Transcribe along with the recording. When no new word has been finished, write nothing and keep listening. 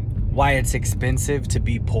why it's expensive to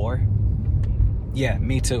be poor? Yeah,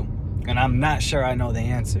 me too. And I'm not sure I know the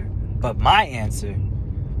answer. But my answer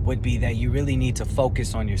would be that you really need to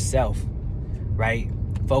focus on yourself, right?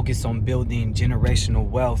 Focus on building generational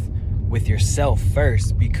wealth with yourself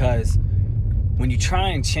first, because when you try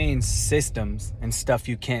and change systems and stuff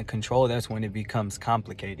you can't control, that's when it becomes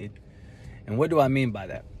complicated. And what do I mean by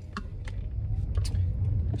that?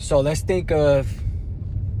 So let's think of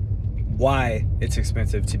why it's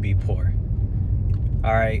expensive to be poor.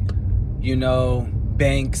 All right. You know,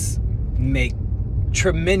 banks make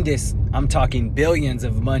tremendous, I'm talking billions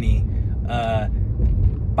of money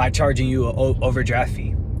by charging you an overdraft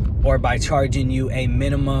fee, or by charging you a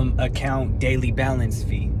minimum account daily balance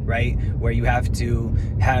fee, right? Where you have to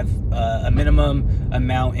have a minimum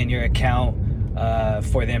amount in your account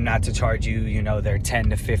for them not to charge you, you know, their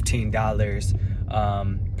 $10 to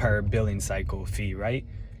 $15 per billing cycle fee, right?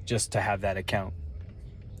 Just to have that account.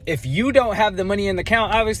 If you don't have the money in the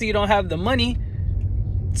account, obviously you don't have the money.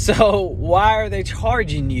 So why are they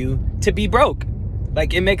charging you to be broke?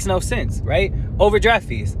 Like, it makes no sense, right? Overdraft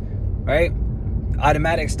fees, right?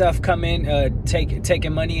 Automatic stuff come in,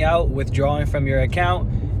 taking money out, withdrawing from your account,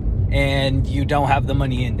 and you don't have the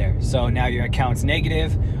money in there. So now your account's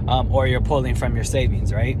negative, or you're pulling from your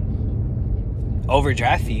savings, right?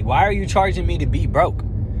 Overdraft fee. Why are you charging me to be broke,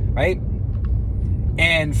 right?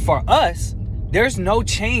 And for us, there's no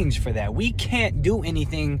change for that. We can't do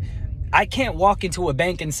anything. I can't walk into a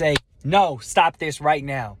bank and say, no, stop this right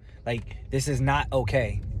now. Like, this is not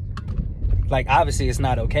okay. Like, obviously it's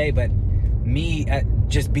not okay, but me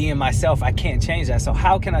just being myself, I can't change that. So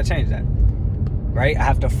how can I change that? Right? I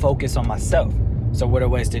have to focus on myself. So what are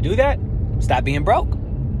ways to do that? Stop being broke,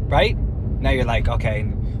 right? Now you're like, okay,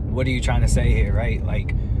 what are you trying to say here, right?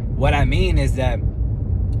 Like, what I mean is that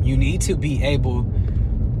you need to be able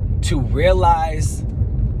to realize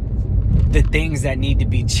the things that need to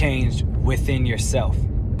be changed within yourself.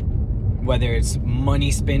 Whether it's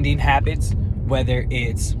money spending habits, whether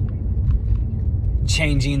it's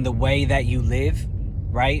changing the way that you live,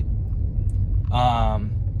 right?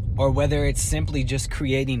 Or whether it's simply just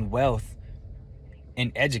creating wealth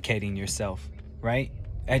and educating yourself, right?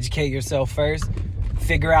 Educate yourself first.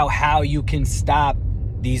 Figure out how you can stop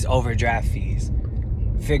these overdraft fees.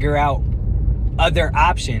 Figure out other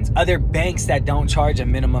options, other banks that don't charge a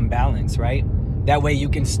minimum balance, right? That way you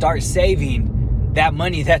can start saving that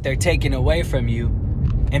money that they're taking away from you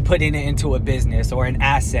and putting it into a business or an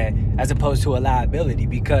asset as opposed to a liability.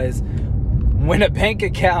 Because when a bank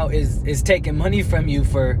account is taking money from you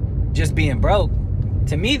for just being broke,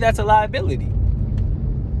 to me, that's a liability.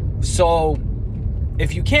 So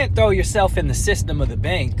if you can't throw yourself in the system of the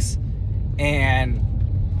banks and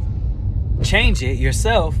change it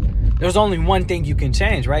yourself, there's only one thing you can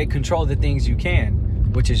change, right? Control the things you can,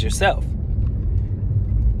 which is yourself.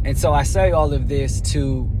 And so I say all of this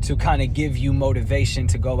to kind of give you motivation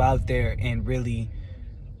to go out there and really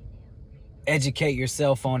educate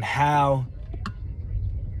yourself on how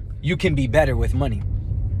you can be better with money.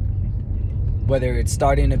 Whether it's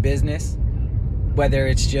starting a business, whether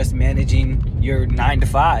it's just managing your 9 to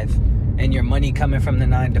 5 and your money coming from the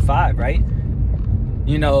 9 to 5, right?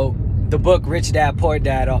 You know, the book Rich Dad Poor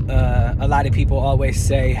Dad, a lot of people always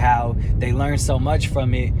say how they learn so much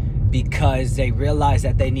from it because they realize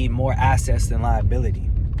that they need more assets than liability,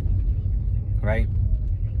 right?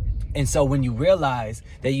 And so when you realize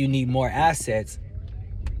that you need more assets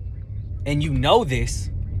and you know this,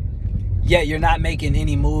 yet you're not making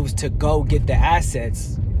any moves to go get the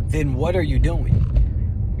assets, then what are you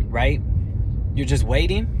doing, right? You're just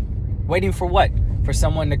waiting? Waiting for what? For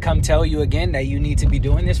someone to come tell you again that you need to be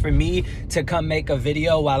doing this? For me to come make a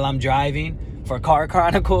video while I'm driving for Car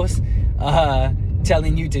Chronicles,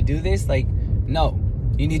 telling you to do this? Like, no.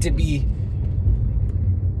 You need to be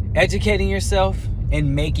educating yourself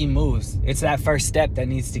and making moves. It's that first step that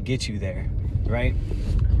needs to get you there, right?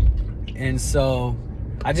 And so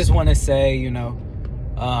I just want to say, you know,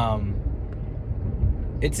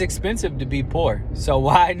 it's expensive to be poor. So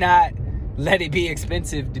why not let it be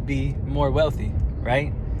expensive to be more wealthy,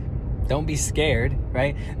 right? Don't be scared,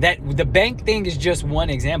 right? That the bank thing is just one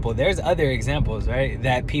example. There's other examples, right,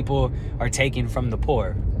 that people are taking from the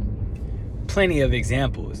poor. Plenty of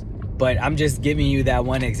examples. But I'm just giving you that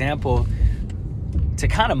one example to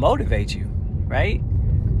kind of motivate you, right?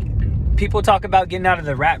 People talk about getting out of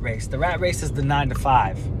the rat race. The rat race is the 9 to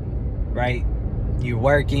 5, right? You're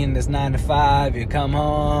working this 9 to 5, you come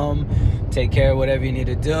home, take care of whatever you need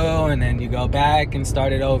to do, and then you go back and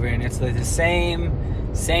start it over. And it's the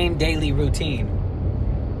same daily routine.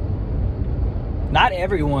 not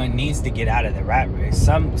everyone needs to get out of the rat race.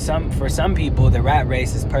 For some people, the rat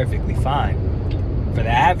race is perfectly fine. For the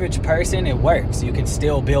average person, it works. You can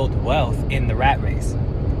still build wealth in the rat race.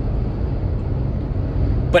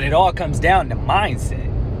 But it all comes down to mindset.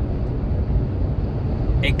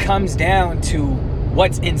 It comes down to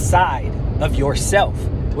what's inside of yourself,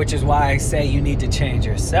 which is why I say you need to change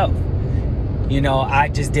yourself. I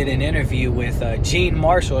just did an interview with Gene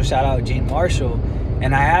Marshall, shout out Gene Marshall,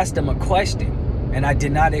 and I asked him a question, and I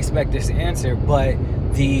did not expect this answer, but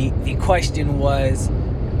the question was,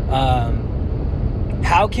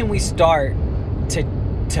 how can we start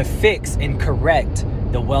to fix and correct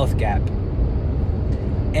the wealth gap?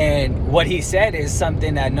 And what he said is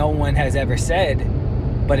something that no one has ever said,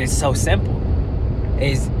 but it's so simple,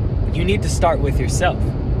 is you need to start with yourself.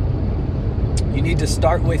 You need to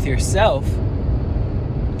start with yourself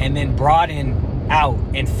and then broaden out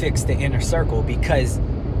and fix the inner circle, because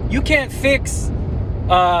you can't fix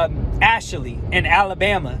Ashley in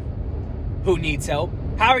Alabama who needs help.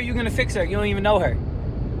 How are you going to fix her? You don't even know her,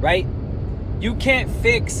 right? You can't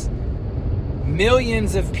fix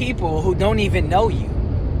millions of people who don't even know you.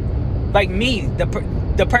 Like me,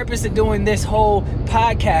 the purpose of doing this whole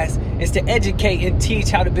podcast is to educate and teach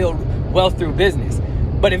how to build wealth through business.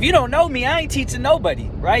 But if you don't know me, I ain't teaching nobody,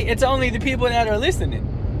 right? It's only the people that are listening.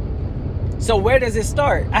 So where does it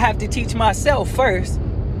start? I have to teach myself first.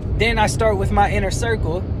 Then I start with my inner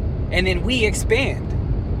circle, and then we expand.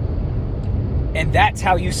 And that's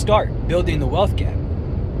how you start building the wealth gap.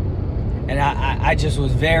 And I just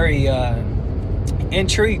was very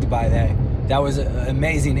intrigued by that. That was an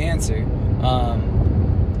amazing answer.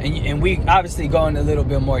 And we obviously go into a little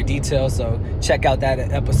bit more detail, so check out that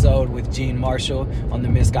episode with Gene Marshall on the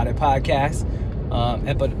Misguided Podcast,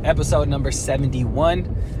 episode number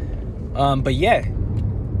 71. But yeah,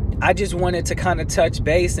 I just wanted to kind of touch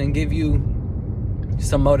base and give you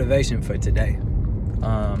some motivation for today.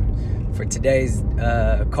 For today's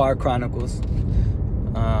Car Chronicles.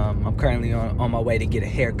 I'm currently on my way to get a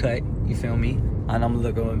haircut, you feel me? And I'm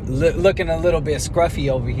looking a little bit scruffy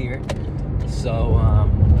over here. So,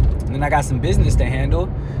 then I got some business to handle,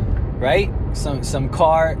 right? Some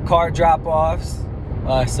car drop-offs,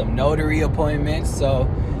 some notary appointments. So,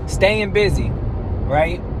 staying busy,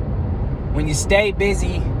 right? When you stay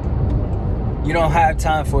busy, you don't have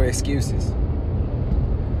time for excuses.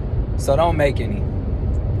 So don't make any.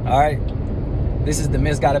 All right? This is the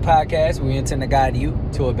Misguided Podcast. We intend to guide you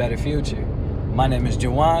to a better future. My name is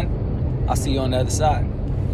Jawan. I'll see you on the other side.